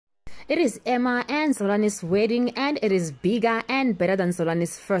It is Emma and Zolani's wedding, and it is bigger and better than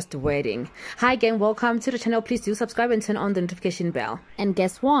Zolani's first wedding. Hi gang, welcome to the channel. Please do subscribe and turn on the notification bell. And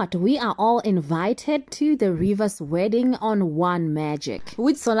guess what? We are all invited to the River's wedding on One Magic.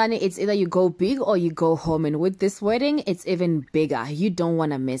 With Zolani, it's either you go big or you go home, and with this wedding, it's even bigger. You don't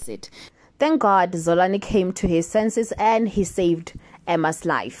want to miss it. Thank God Zolani came to his senses and he saved Emma's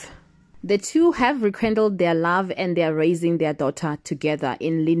life. The two have rekindled their love and they are raising their daughter together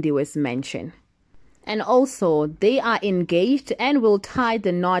in Lindiwe's mansion. And also, they are engaged and will tie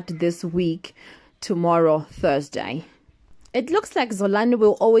the knot this week, tomorrow, Thursday. It looks like Zolani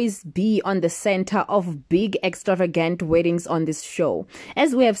will always be on the center of big extravagant weddings on this show,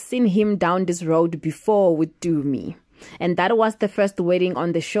 as we have seen him down this road before with Dumi. And that was the first wedding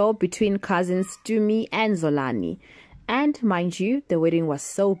on the show between cousins Dumi and Zolani. And mind you, the wedding was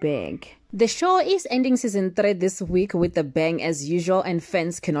so big. The show is ending season 3 this week with a bang as usual, and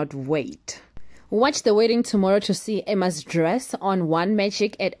fans cannot wait. Watch the wedding tomorrow to see Emma's dress on One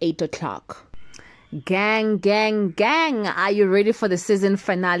Magic at 8 o'clock. Gang, gang, gang, are you ready for the season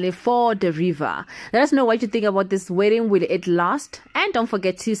finale for The River? Let us know what you think about this wedding. Will it last? And don't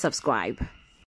forget to subscribe.